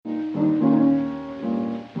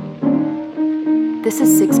This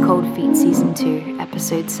is Six Cold Feet Season 2,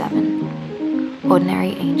 Episode 7, Ordinary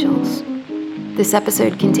Angels. This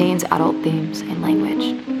episode contains adult themes and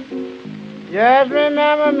language. Just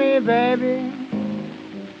remember me, baby,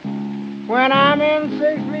 when I'm in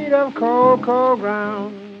 6 feet of cold, cold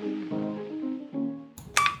ground.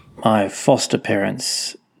 My foster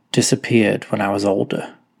parents disappeared when I was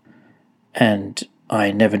older, and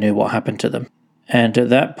I never knew what happened to them. And at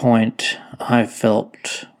that point, I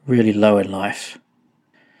felt really low in life.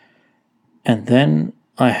 And then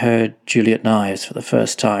I heard Juliet Knives for the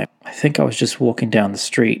first time. I think I was just walking down the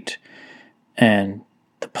street, and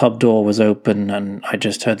the pub door was open, and I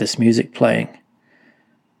just heard this music playing.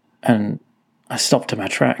 And I stopped in my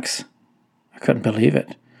tracks. I couldn't believe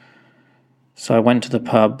it. So I went to the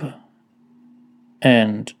pub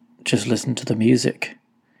and just listened to the music.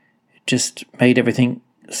 It just made everything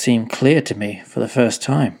seem clear to me for the first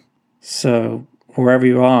time. So wherever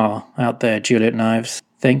you are out there, Juliet Knives,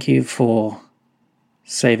 thank you for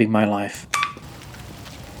saving my life. I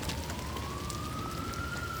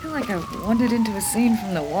feel like I've wandered into a scene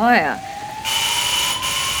from The Wire.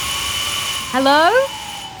 Hello?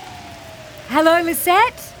 Hello,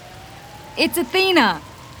 Lisette? It's Athena.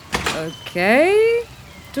 Okay.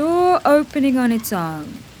 Door opening on its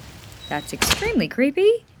own. That's extremely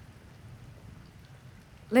creepy.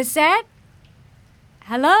 Lisette?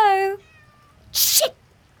 Hello? Shit!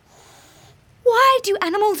 Why do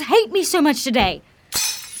animals hate me so much today?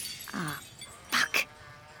 Ah, fuck.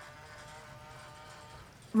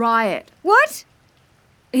 Riot. What?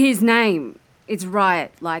 His name. It's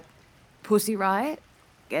Riot, like Pussy Riot.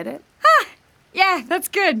 Get it? Ah, yeah, that's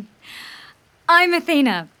good. I'm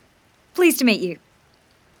Athena. Pleased to meet you.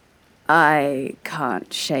 I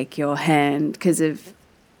can't shake your hand because of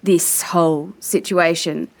this whole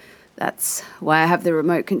situation. That's why I have the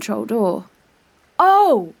remote control door.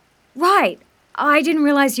 Oh, right. I didn't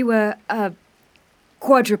realize you were,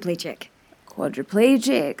 quadriplegic.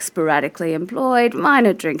 Quadriplegic, sporadically employed,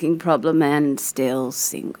 minor drinking problem, and still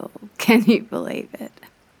single. Can you believe it?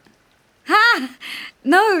 Ha!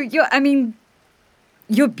 No,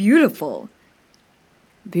 you're beautiful.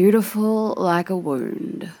 Beautiful like a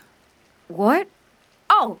wound. What?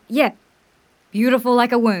 Oh, yeah. Beautiful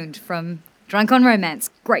like a wound from Drunk on Romance.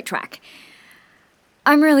 Great track.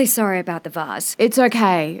 I'm really sorry about the vase. It's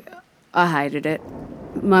okay. I hated it.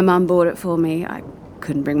 My mum bought it for me. I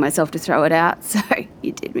couldn't bring myself to throw it out, so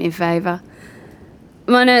you did me a favour.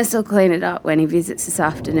 My nurse will clean it up when he visits this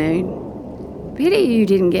afternoon. Pity you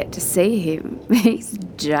didn't get to see him. He's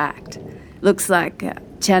jacked. Looks like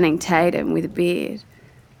Channing Tatum with a beard.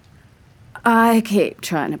 I keep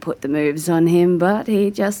trying to put the moves on him, but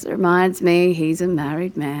he just reminds me he's a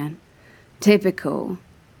married man. Typical.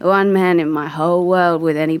 The one man in my whole world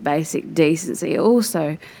with any basic decency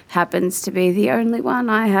also happens to be the only one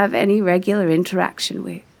I have any regular interaction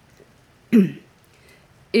with.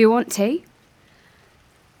 You want tea?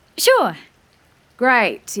 Sure.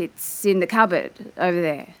 Great, it's in the cupboard over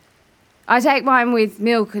there. I take mine with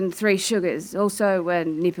milk and 3 sugars, also a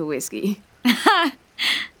nip of whiskey.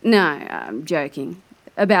 No, I'm joking.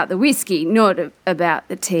 About the whiskey, not about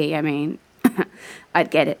the tea, I mean. I'd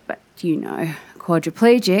get it, but you know,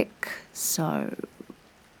 quadriplegic, so...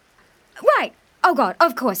 Right. Oh, God,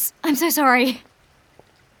 of course. I'm so sorry.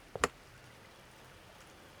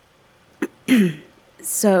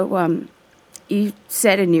 So, you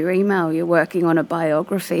said in your email you're working on a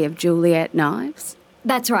biography of Juliet Knives?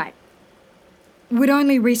 That's right. We'd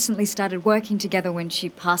only recently started working together when she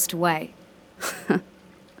passed away.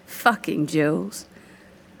 Fucking Jules.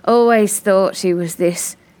 Always thought she was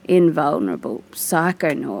this invulnerable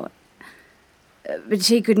psychonaut. But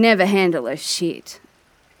she could never handle her shit.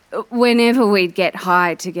 Whenever we'd get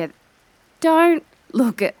high together... Don't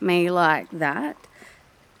look at me like that.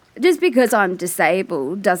 Just because I'm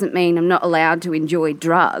disabled doesn't mean I'm not allowed to enjoy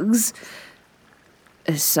drugs.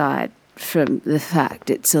 Aside from the fact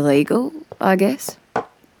it's illegal, I guess.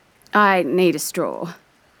 I need a straw.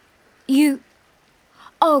 You...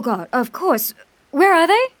 Oh, God, of course. Where are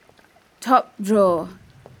they? Top drawer.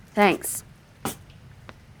 Thanks.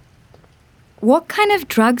 What kind of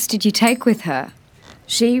drugs did you take with her?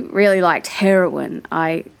 She really liked heroin.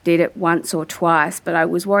 I did it once or twice, but I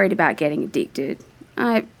was worried about getting addicted.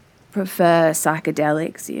 I prefer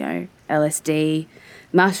psychedelics, LSD,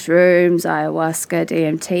 mushrooms, ayahuasca,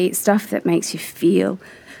 DMT, stuff that makes you feel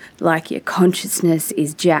like your consciousness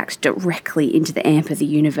is jacked directly into the amp of the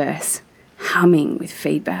universe, humming with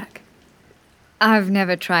feedback. I've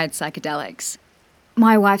never tried psychedelics.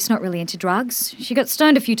 My wife's not really into drugs. She got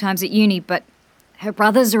stoned a few times at uni, but her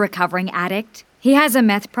brother's a recovering addict. He has a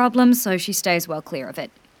meth problem, so she stays well clear of it.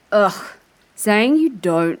 Ugh. Saying you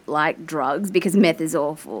don't like drugs because meth is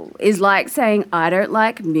awful is like saying I don't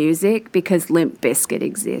like music because Limp Bizkit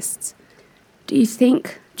exists. Do you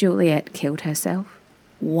think Juliet killed herself?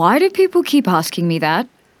 Why do people keep asking me that?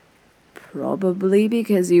 Probably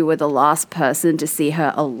because you were the last person to see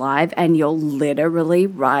her alive and you're literally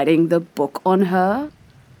writing the book on her.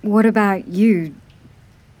 What about you?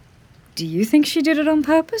 Do you think she did it on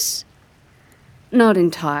purpose? Not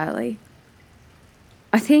entirely.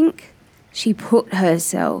 I think she put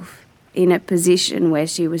herself in a position where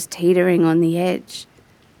she was teetering on the edge.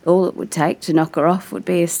 All it would take to knock her off would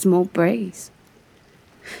be a small breeze.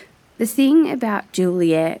 The thing about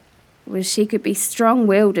Juliet was she could be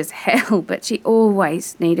strong-willed as hell, but she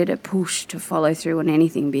always needed a push to follow through on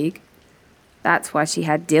anything big. That's why she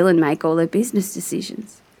had Dylan make all her business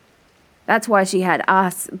decisions. That's why she had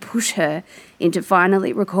us push her into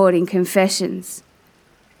finally recording Confessions.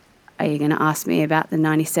 Are you going to ask me about the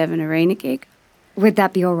 97 Arena gig? Would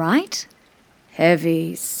that be all right?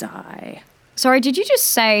 Heavy sigh. Sorry, did you just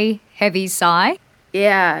say heavy sigh?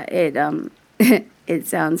 Yeah, it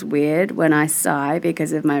sounds weird when I sigh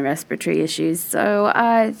because of my respiratory issues, so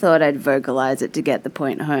I thought I'd vocalise it to get the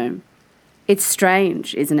point home. It's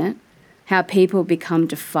strange, isn't it? How people become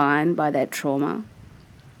defined by their trauma.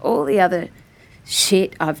 All the other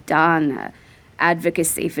shit I've done,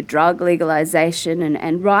 advocacy for drug legalisation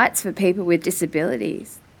and rights for people with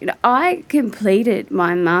disabilities. I completed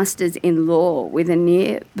my master's in law with a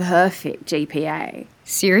near perfect GPA.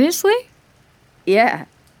 Seriously? Yeah.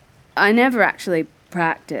 I never actually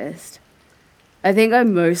practiced. I think I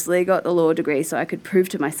mostly got the law degree so I could prove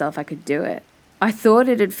to myself I could do it. I thought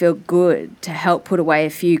it'd feel good to help put away a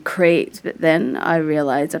few creeps, but then I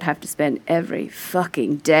realised I'd have to spend every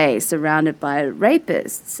fucking day surrounded by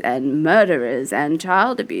rapists and murderers and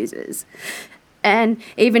child abusers. And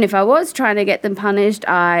even if I was trying to get them punished,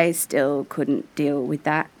 I still couldn't deal with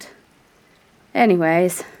that.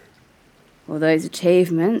 Anyways, all those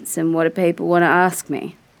achievements, and what do people want to ask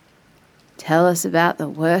me? Tell us about the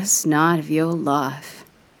worst night of your life.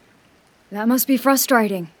 That must be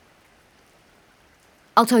frustrating.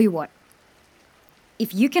 I'll tell you what.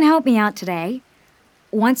 If you can help me out today,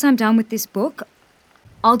 once I'm done with this book,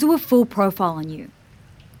 I'll do a full profile on you.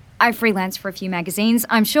 I freelance for a few magazines.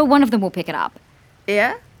 I'm sure one of them will pick it up.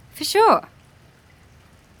 Yeah? For sure.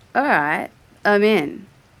 All right, I'm in.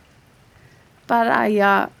 But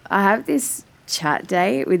I have this chat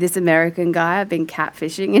date with this American guy I've been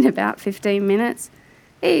catfishing in about 15 minutes.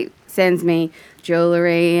 He sends me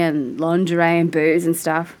jewellery and lingerie and booze and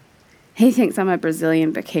stuff. He thinks I'm a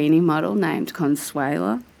Brazilian bikini model named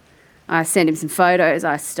Consuela. I sent him some photos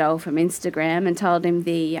I stole from Instagram and told him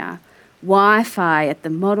the Wi-Fi at the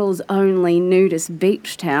models-only nudist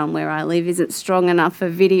beach town where I live isn't strong enough for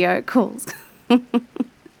video calls.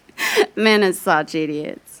 Men are such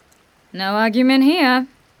idiots. No argument here.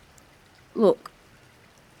 Look,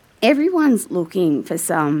 everyone's looking for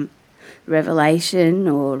some revelation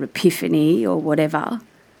or epiphany or whatever.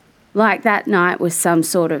 Like that night was some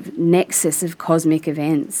sort of nexus of cosmic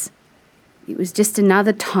events. It was just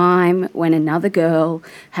another time when another girl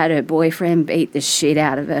had her boyfriend beat the shit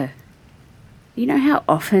out of her. You know how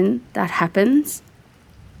often that happens?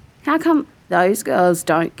 How come those girls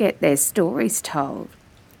don't get their stories told?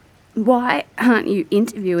 Why aren't you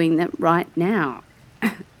interviewing them right now?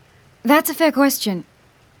 That's a fair question.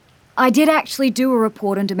 I did actually do a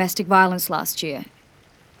report on domestic violence last year.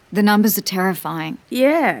 The numbers are terrifying.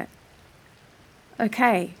 Yeah.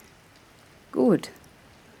 Okay. Good.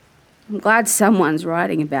 I'm glad someone's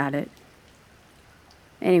writing about it.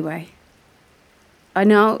 Anyway, I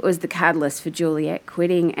know it was the catalyst for Juliet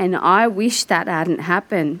quitting, and I wish that hadn't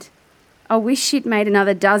happened. I wish she'd made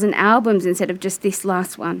another dozen albums instead of just this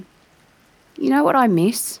last one. You know what I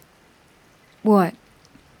miss? What?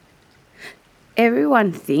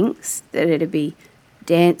 Everyone thinks that it'd be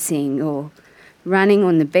dancing or running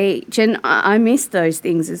on the beach, and I miss those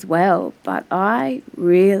things as well, but I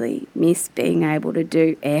really miss being able to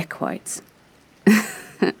do air quotes.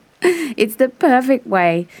 It's the perfect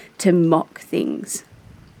way to mock things,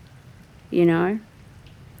 you know?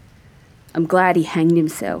 I'm glad he hanged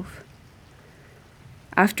himself.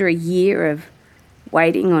 After a year of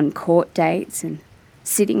waiting on court dates and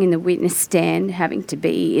sitting in the witness stand, having to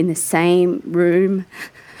be in the same room,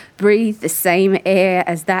 breathe the same air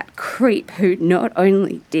as that creep who not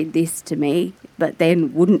only did this to me, but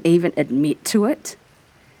then wouldn't even admit to it.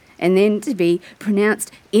 And then to be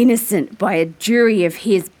pronounced innocent by a jury of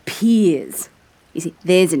his peers. You see,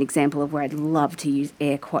 there's an example of where I'd love to use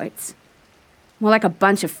air quotes. More like a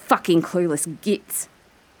bunch of fucking clueless gits.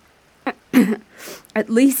 At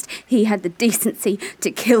least he had the decency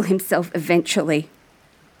to kill himself eventually.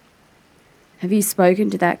 Have you spoken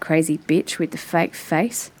to that crazy bitch with the fake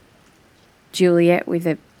face? Juliet with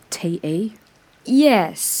a T-E?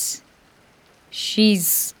 Yes.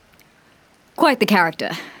 She's quite the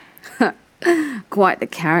character. Quite the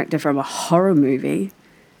character from a horror movie.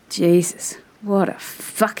 Jesus, what a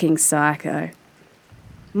fucking psycho.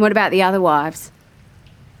 And what about the other wives?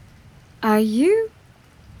 Are you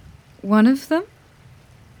one of them?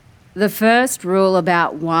 The first rule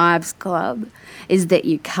about Wives Club is that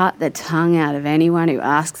you cut the tongue out of anyone who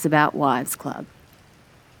asks about Wives Club.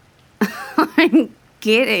 I'm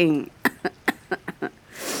kidding.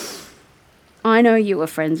 I know you were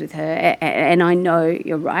friends with her, and I know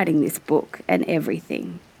you're writing this book and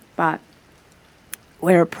everything, but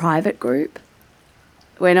we're a private group.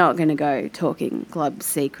 We're not going to go talking club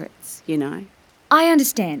secrets, you know. I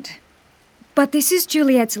understand. But this is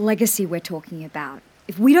Juliet's legacy we're talking about.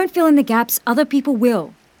 If we don't fill in the gaps, other people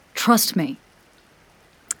will. Trust me.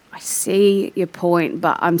 I see your point,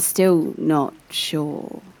 but I'm still not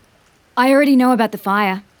sure. I already know about the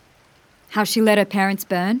fire. How she let her parents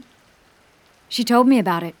burn. She told me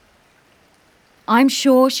about it. I'm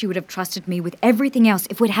sure she would have trusted me with everything else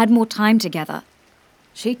if we'd had more time together.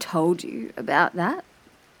 She told you about that?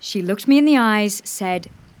 She looked me in the eyes, said,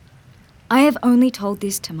 I have only told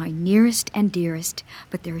this to my nearest and dearest,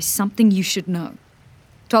 but there is something you should know.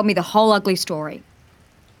 Told me the whole ugly story.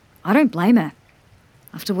 I don't blame her.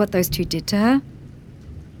 After what those two did to her.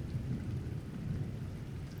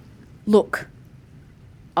 Look,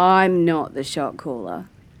 I'm not the shot caller.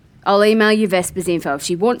 I'll email you Vesper's info. If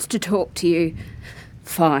she wants to talk to you,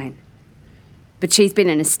 fine. But she's been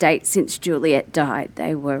in a state since Juliet died.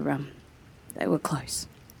 They were close.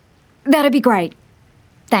 That'd be great.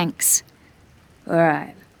 Thanks. All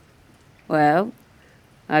right. Well,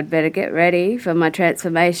 I'd better get ready for my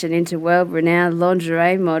transformation into world-renowned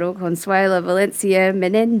lingerie model Consuelo Valencia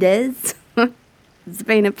Menendez. It's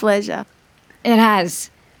been a pleasure. It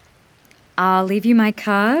has. I'll leave you my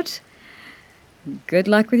card. Good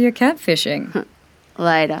luck with your catfishing.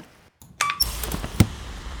 Later.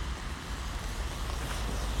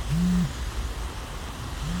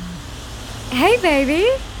 Hey, baby.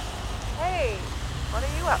 Hey, what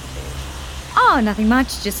are you up to? Oh, nothing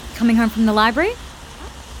much. Just coming home from the library.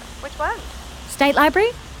 Which one? State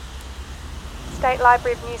Library? State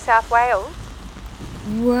Library of New South Wales.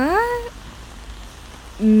 What?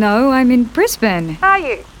 No, I'm in Brisbane. Are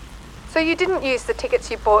you? So you didn't use the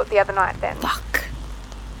tickets you bought the other night then? Fuck.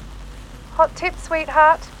 Hot tip,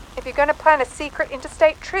 sweetheart. If you're going to plan a secret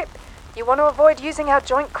interstate trip, you want to avoid using our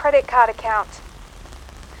joint credit card account.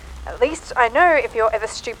 At least I know if you're ever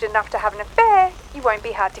stupid enough to have an affair, you won't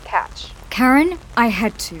be hard to catch. Karen, I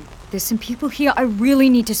had to. There's some people here I really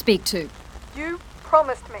need to speak to. You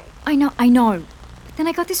promised me. I know. But then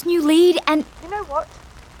I got this new lead and... You know what?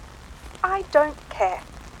 I don't care.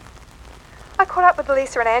 I caught up with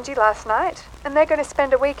Lisa and Angie last night, and they're going to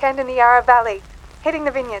spend a weekend in the Yarra Valley, hitting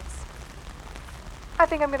the vineyards. I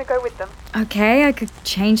think I'm going to go with them. Okay, I could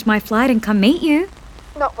change my flight and come meet you.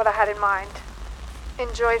 Not what I had in mind.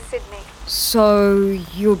 Enjoy Sydney. So,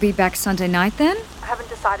 you'll be back Sunday night then? I haven't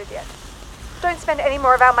decided yet. Don't spend any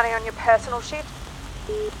more of our money on your personal shit.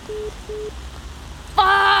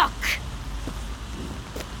 Fuck!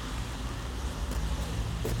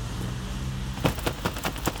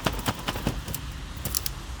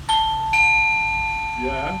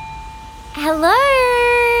 Yeah?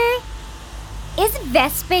 Hello? Is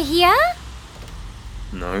Vesper here?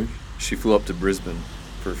 No, she flew up to Brisbane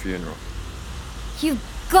for a funeral. You've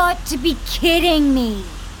got to be kidding me.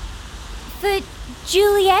 For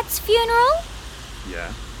Juliet's funeral?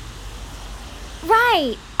 Yeah?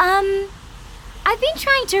 Right. I've been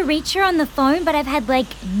trying to reach her on the phone, but I've had,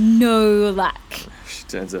 no luck. She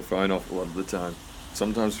turns her phone off a lot of the time.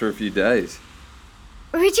 Sometimes for a few days.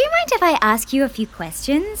 Would you mind if I ask you a few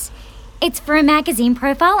questions? It's for a magazine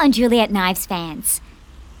profile on Juliet Knives fans.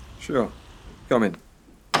 Sure. Come in.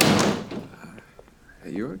 Are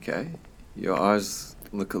you okay? Your eyes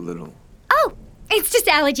look a little... Oh, it's just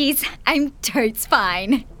allergies. I'm totes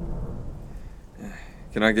fine.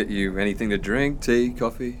 Can I get you anything to drink? Tea?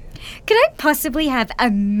 Coffee? Could I possibly have a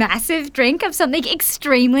massive drink of something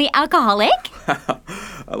extremely alcoholic?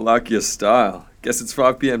 I like your style. Guess it's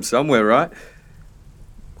 5 p.m. somewhere, right?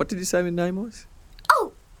 What did you say your name was?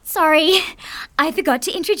 Oh, sorry. I forgot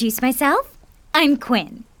to introduce myself. I'm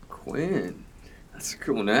Quinn. Quinn? That's a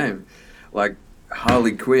cool name. Like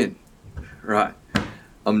Harley Quinn. Right.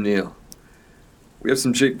 I'm Neil. We have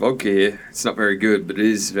some cheap vodka here. It's not very good, but it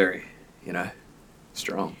is very,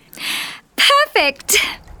 strong. Perfect.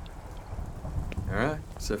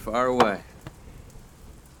 So far away.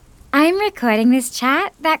 I'm recording this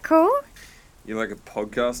chat. That cool? You like a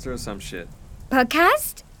podcaster or some shit?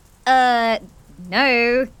 Podcast?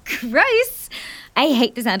 No. Gross. I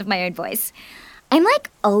hate the sound of my own voice. I'm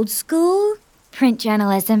like old school print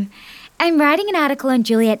journalism. I'm writing an article on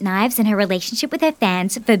Juliet Knives and her relationship with her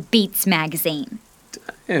fans for Beats magazine.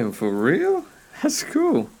 Damn, for real? That's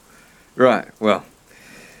cool. Right, well,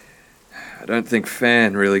 I don't think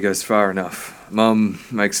fan really goes far enough. Mum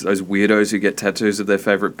makes those weirdos who get tattoos of their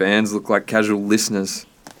favourite bands look like casual listeners.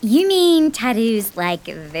 You mean tattoos like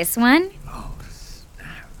this one? Oh,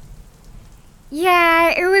 snap.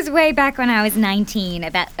 Yeah, it was way back when I was 19,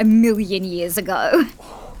 about 1,000,000 years ago.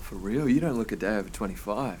 Oh, for real? You don't look a day over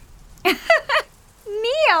 25.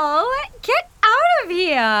 Neil, get out of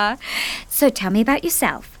here. So tell me about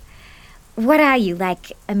yourself. What are you,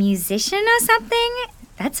 like a musician or something?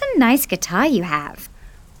 That's a nice guitar you have.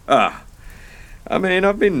 I mean,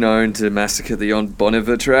 I've been known to massacre the odd Bon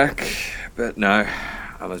Iver track, but no,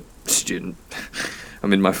 I'm a student.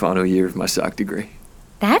 I'm in my final year of my psych degree.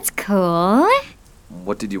 That's cool.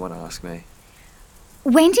 What did you want to ask me?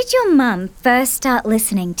 When did your mum first start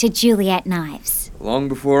listening to Juliet Knives? Long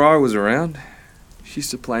before I was around. She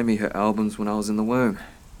used to play me her albums when I was in the womb,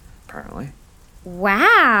 apparently.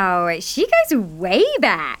 Wow, she goes way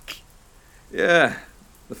back. Yeah,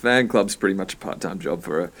 the fan club's pretty much a part-time job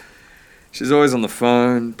for her. She's always on the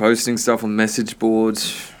phone, posting stuff on message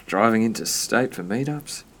boards, driving into state for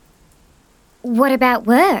meetups. What about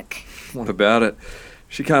work? What about it?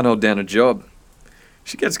 She can't hold down a job.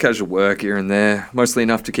 She gets casual work here and there, mostly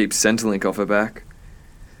enough to keep Centrelink off her back.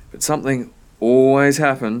 But something always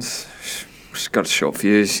happens. She's got a short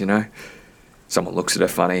fuse, you know. Someone looks at her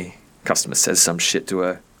funny, customer says some shit to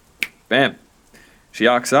her. Bam! She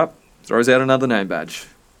arcs up, throws out another name badge.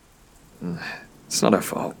 It's not her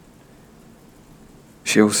fault.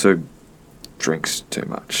 She also drinks too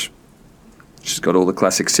much. She's got all the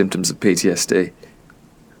classic symptoms of PTSD.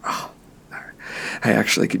 Oh, no. Hey,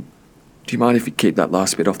 actually, do you mind if you keep that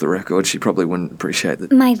last bit off the record? She probably wouldn't appreciate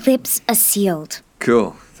that. My lips are sealed.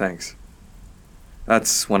 Cool, thanks.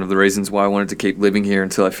 That's one of the reasons why I wanted to keep living here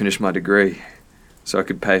until I finished my degree, so I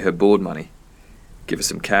could pay her board money, give her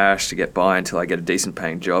some cash to get by until I get a decent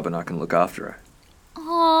paying job and I can look after her.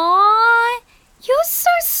 Aww, you're so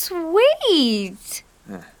sweet.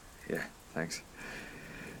 Yeah, thanks.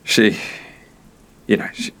 She's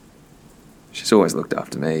always looked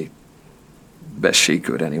after me, best she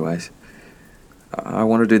could anyways. I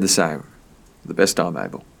want to do the same, the best I'm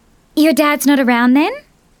able. Your dad's not around then?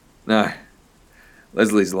 No,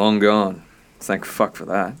 Leslie's long gone, thank fuck for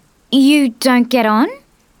that. You don't get on?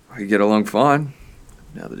 We get along fine,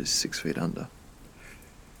 now that he's 6 feet under.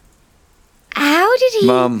 How did he...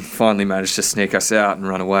 Mum finally managed to sneak us out and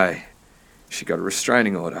run away. She got a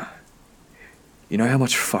restraining order. You know how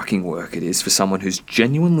much fucking work it is for someone who's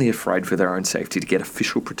genuinely afraid for their own safety to get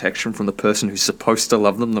official protection from the person who's supposed to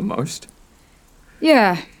love them the most?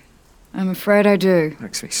 Yeah, I'm afraid I do.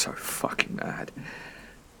 Makes me so fucking mad.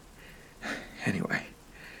 Anyway,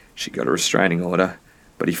 she got a restraining order,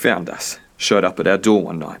 but he found us, showed up at our door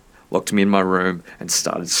one night, locked me in my room, and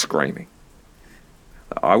started screaming.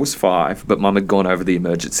 I was 5, but Mum had gone over the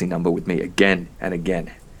emergency number with me again and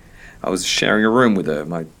again. I was sharing a room with her,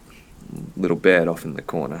 my little bed off in the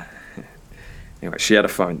corner. Anyway, she had a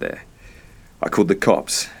phone there. I called the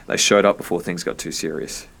cops. They showed up before things got too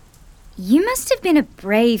serious. You must have been a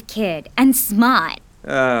brave kid and smart.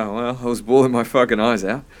 Well, I was bawling my fucking eyes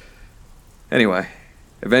out. Anyway,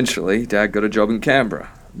 eventually, Dad got a job in Canberra,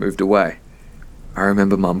 moved away. I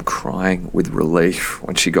remember Mum crying with relief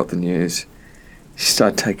when she got the news. She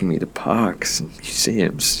started taking me to parks and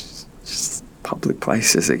museums, just public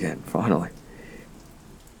places again, finally.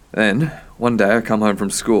 Then, one day I come home from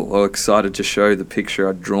school, all excited to show the picture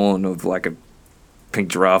I'd drawn of like a pink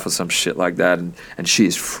giraffe or some shit like that, and she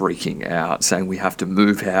is freaking out, saying we have to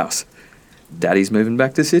move house. Daddy's moving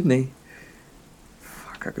back to Sydney.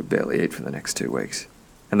 Fuck, I could barely eat for the next 2 weeks.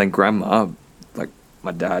 And then Grandma, like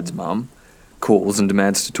my dad's mum, calls and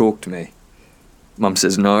demands to talk to me. Mum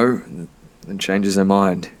says no, and then changes her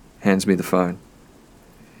mind, hands me the phone.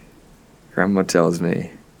 Grandma tells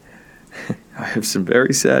me, I have some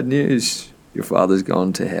very sad news. Your father's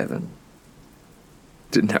gone to heaven.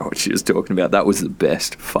 Didn't know what she was talking about. That was the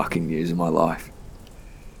best fucking news of my life.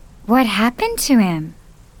 What happened to him?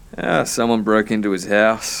 Someone broke into his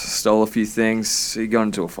house, stole a few things. He got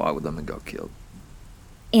into a fight with them and got killed.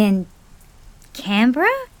 In Canberra?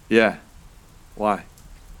 Yeah. Why?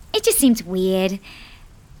 It just seems weird.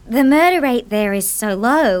 The murder rate there is so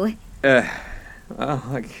low. Well,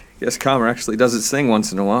 I guess karma actually does its thing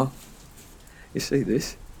once in a while. You see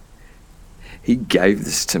this? He gave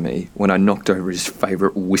this to me when I knocked over his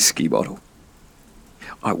favourite whiskey bottle.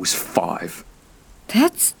 I was 5.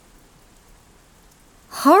 That's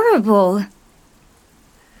horrible.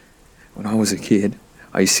 When I was a kid,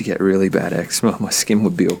 I used to get really bad eczema. My skin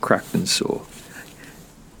would be all cracked and sore.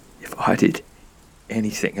 If I did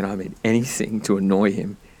anything, and I mean anything, to annoy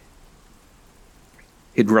him,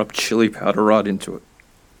 he'd rub chili powder right into it.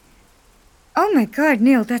 Oh my god,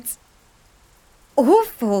 Neil, that's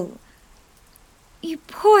awful. You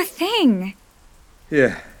poor thing.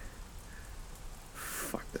 Yeah.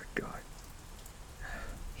 Fuck that guy.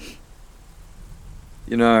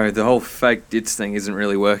 You know, the whole fake dits thing isn't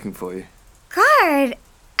really working for you. God,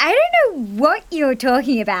 I don't know what you're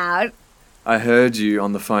talking about. I heard you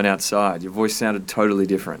on the phone outside. Your voice sounded totally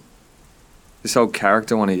different. This whole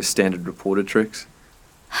character one of your standard reporter tricks?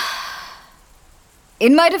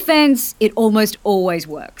 In my defense, it almost always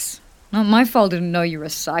works. Not my fault I didn't know you were a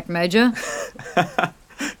psych major.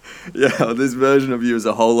 Yeah, well, this version of you is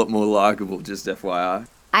a whole lot more likeable, just FYI.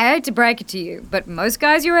 I hate to break it to you, but most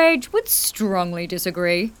guys your age would strongly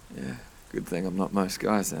disagree. Yeah, good thing I'm not most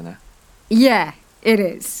guys then, eh? Yeah, it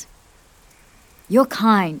is. You're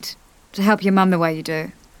kind to help your mum the way you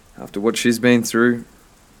do. After what she's been through,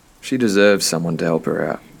 she deserves someone to help her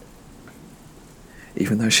out.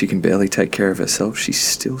 Even though she can barely take care of herself, she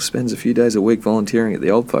still spends a few days a week volunteering at the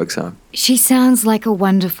old folks' home. She sounds like a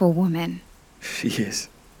wonderful woman. She is.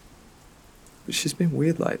 But she's been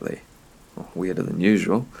weird lately. Well, weirder than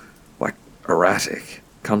usual. Like, erratic.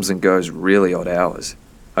 Comes and goes really odd hours.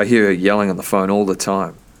 I hear her yelling on the phone all the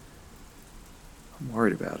time. I'm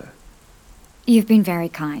worried about her. You've been very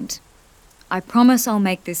kind. I promise I'll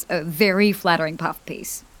make this a very flattering puff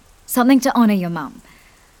piece. Something to honour your mum.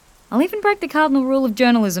 I'll even break the cardinal rule of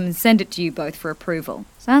journalism and send it to you both for approval.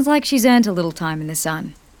 Sounds like she's earned a little time in the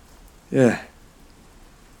sun. Yeah.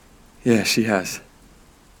 Yeah, she has.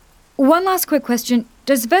 One last quick question.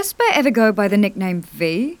 Does Vesper ever go by the nickname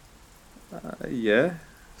V? Yeah,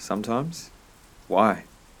 sometimes. Why?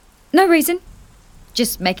 No reason.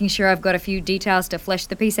 Just making sure I've got a few details to flesh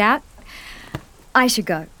the piece out. I should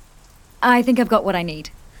go. I think I've got what I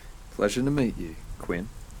need. Pleasure to meet you, Quinn.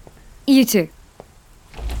 You too.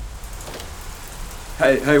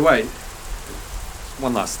 Hey, wait.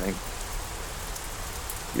 One last thing.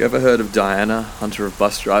 You ever heard of Diana, Hunter of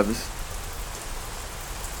Bus Drivers?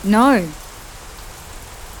 No.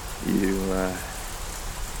 You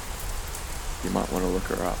might want to look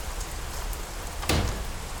her up.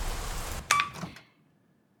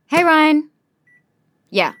 Hey, Ryan.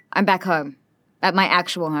 Yeah, I'm back home. At my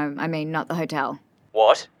actual home. I mean, not the hotel.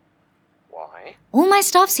 What? Why? All my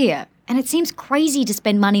stuff's here, and it seems crazy to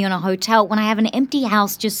spend money on a hotel when I have an empty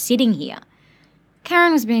house just sitting here.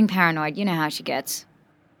 Karen was being paranoid. You know how she gets.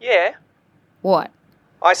 Yeah. What?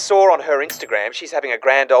 I saw on her Instagram she's having a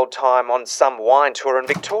grand old time on some wine tour in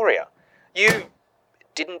Victoria. You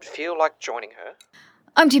didn't feel like joining her?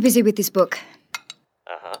 I'm too busy with this book.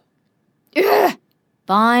 Uh-huh. Ugh.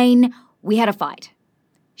 Fine. We had a fight.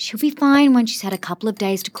 She'll be fine when she's had a couple of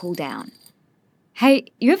days to cool down. Hey,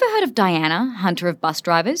 you ever heard of Diana, Hunter of Bus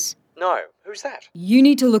Drivers? No. Who's that? You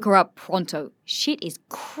need to look her up pronto. Shit is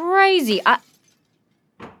crazy.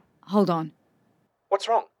 Hold on. What's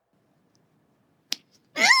wrong?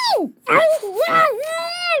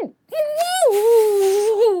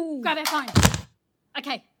 Grab our phone.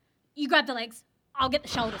 Okay, you grab the legs. I'll get the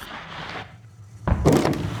shoulders.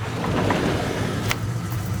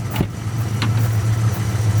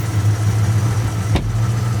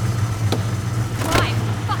 Drive!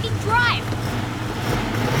 Fucking drive!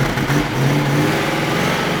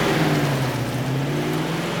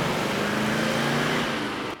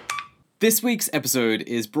 This week's episode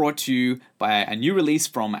is brought to you by a new release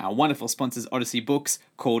from our wonderful sponsors Odyssey Books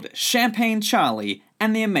called Champagne Charlie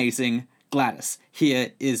and the Amazing Gladys.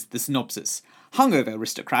 Here is the synopsis. Hungover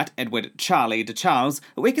aristocrat Edward Charlie de Charles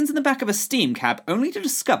awakens in the back of a steam cab only to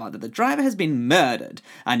discover that the driver has been murdered.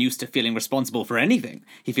 Unused to feeling responsible for anything,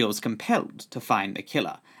 he feels compelled to find the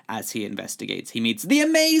killer. As he investigates, he meets the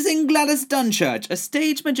amazing Gladys Dunchurch, a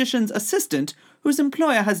stage magician's assistant whose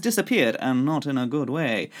employer has disappeared, and not in a good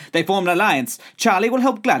way. They form an alliance. Charlie will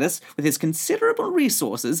help Gladys with his considerable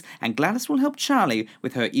resources, and Gladys will help Charlie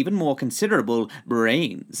with her even more considerable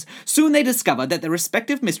brains. Soon they discover that their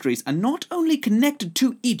respective mysteries are not only connected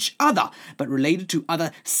to each other, but related to other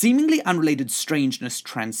seemingly unrelated strangeness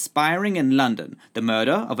transpiring in London. The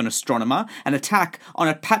murder of an astronomer, an attack on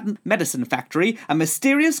a patent medicine factory, a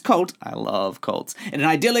mysterious cult, I love cults, in an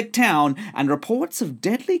idyllic town, and reports of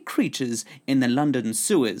deadly creatures in the London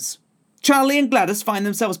sewers. Charlie and Gladys find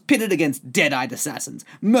themselves pitted against dead-eyed assassins,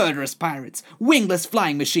 murderous pirates, wingless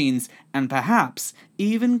flying machines, and perhaps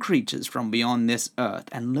even creatures from beyond this earth.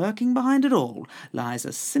 And lurking behind it all lies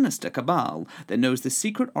a sinister cabal that knows the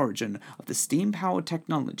secret origin of the steam-powered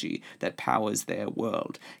technology that powers their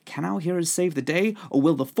world. Can our heroes save the day, or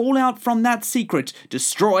will the fallout from that secret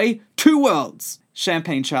destroy 2 worlds?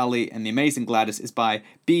 Champagne Charlie and the Amazing Gladys is by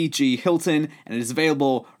B.G. Hilton, and it is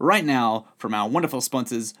available right now from our wonderful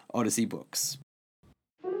sponsors, Odyssey Books.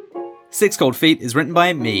 6 Cold Feet is written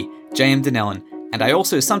by me, J.M. Donnellan, and I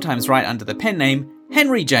also sometimes write under the pen name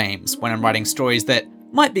Henry James when I'm writing stories that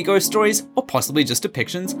might be ghost stories or possibly just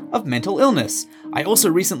depictions of mental illness. I also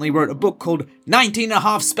recently wrote a book called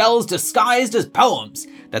 19.5 Spells Disguised as Poems.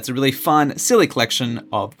 That's a really fun, silly collection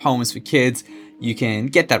of poems for kids. You can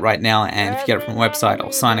get that right now, and if you get it from a website,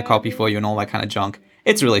 I'll sign a copy for you and all that kind of junk.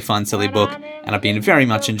 It's a really fun, silly book, and I've been very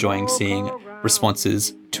much enjoying seeing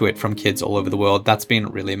responses to it from kids all over the world. That's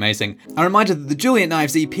been really amazing. A reminder that the Juliet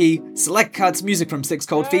Knives EP, Select Cuts music from 6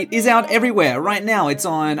 Cold Feet, is out everywhere right now. It's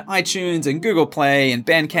on iTunes and Google Play and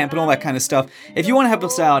Bandcamp and all that kind of stuff. If you want to help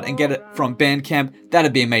us out and get it from Bandcamp,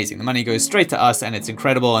 that'd be amazing. The money goes straight to us and it's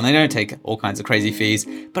incredible, and they don't take all kinds of crazy fees.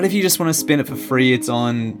 But if you just want to spin it for free, it's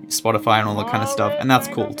on Spotify and all that kind of stuff, and that's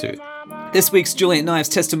cool too. This week's Juliet Knives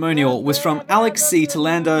testimonial was from Alex C.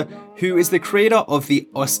 Talander, who is the creator of the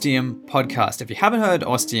Ostium podcast. If you haven't heard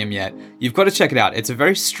Ostium yet, you've got to check it out. It's a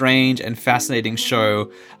very strange and fascinating show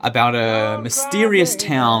about a mysterious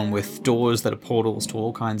town with doors that are portals to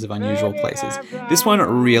all kinds of unusual places. This one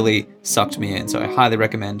really sucked me in, so I highly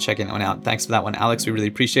recommend checking that one out. Thanks for that one, Alex. We really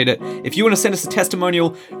appreciate it. If you want to send us a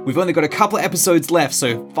testimonial, we've only got a couple of episodes left,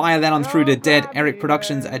 so fire that on through to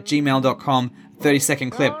deadericproductions@gmail.com. 30-second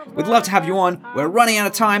clip. We'd love to have you on. We're running out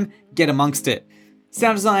of time. Get amongst it.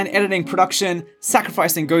 Sound design, editing, production,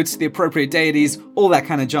 sacrificing goats to the appropriate deities, all that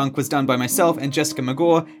kind of junk was done by myself and Jessica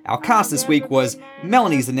McGaw. Our cast this week was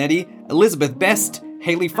Melanie Zanetti, Elizabeth Best,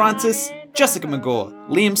 Haley Francis, Jessica McGaw,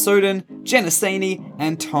 Liam Soden, Jenna Saney,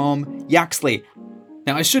 and Tom Yaxley.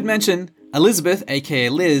 Now I should mention, Elizabeth, aka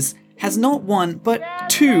Liz, has not one, but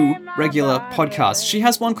 2 regular podcasts. She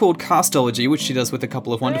has one called Castology, which she does with a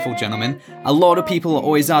couple of wonderful gentlemen. A lot of people are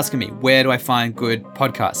always asking me, where do I find good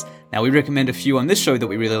podcasts? Now, we recommend a few on this show that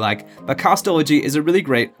we really like, but Castology is a really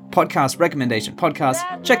great podcast recommendation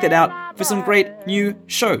podcast. Check that out for some great new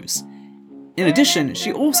shows. In addition,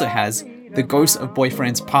 she also has The Ghosts of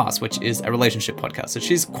Boyfriends Past, which is a relationship podcast, so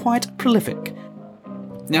she's quite prolific.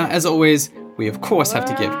 Now, as always, we of course have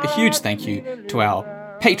to give a huge thank you to our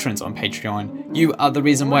patrons on Patreon. You are the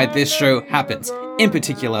reason why this show happens. In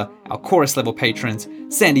particular, our chorus level patrons,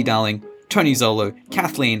 Sandy Darling, Tony Zolo,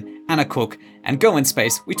 Kathleen, Anna Cook, and Go in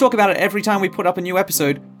Space. We talk about it every time we put up a new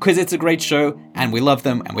episode because it's a great show and we love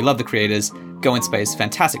them and we love the creators. Go in Space,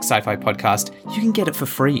 fantastic sci-fi podcast. You can get it for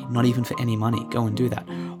free, not even for any money. Go and do that.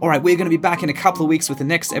 All right, we're going to be back in a couple of weeks with the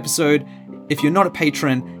next episode. If you're not a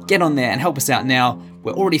patron, get on there and help us out now.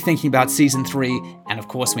 We're already thinking about season 3, and of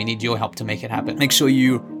course we need your help to make it happen. Make sure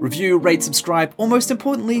you review, rate, subscribe, or most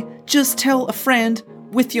importantly, just tell a friend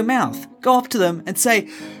with your mouth. Go up to them and say,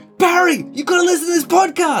 Barry, you gotta listen to this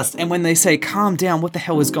podcast! And when they say, calm down, what the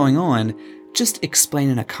hell is going on? Just explain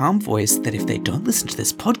in a calm voice that if they don't listen to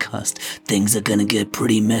this podcast, things are gonna get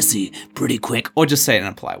pretty messy, pretty quick. Or just say it in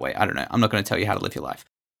a polite way. I don't know. I'm not gonna tell you how to live your life.